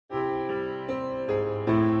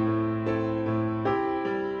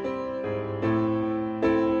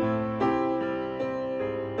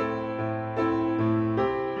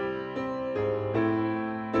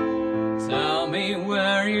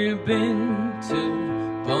been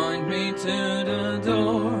to point me to the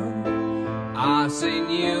door. I've seen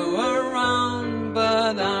you around,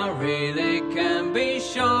 but I really can't be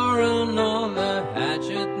sure. And all the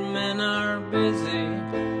hatchet men are busy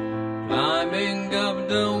climbing up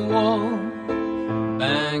the wall,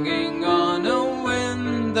 banging on a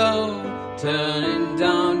window, turning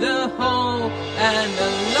down the hole. And a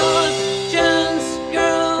lost chance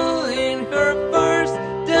girl in her first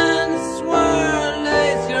dance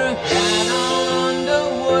swirls her head out on the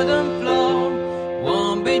wooden floor,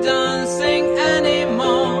 won't be dancing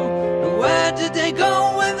anymore. Where did they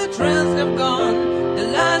go when the trends have gone? The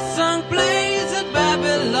last song plays at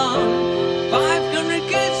Babylon. 500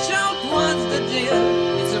 kids shout, what's the deal?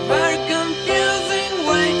 It's a very confusing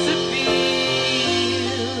way to feel.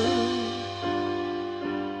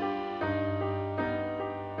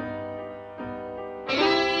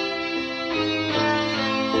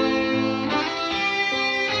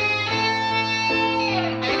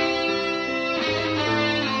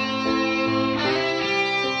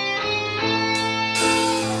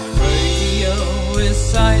 Radio is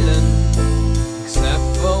silent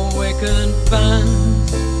except for wicked band.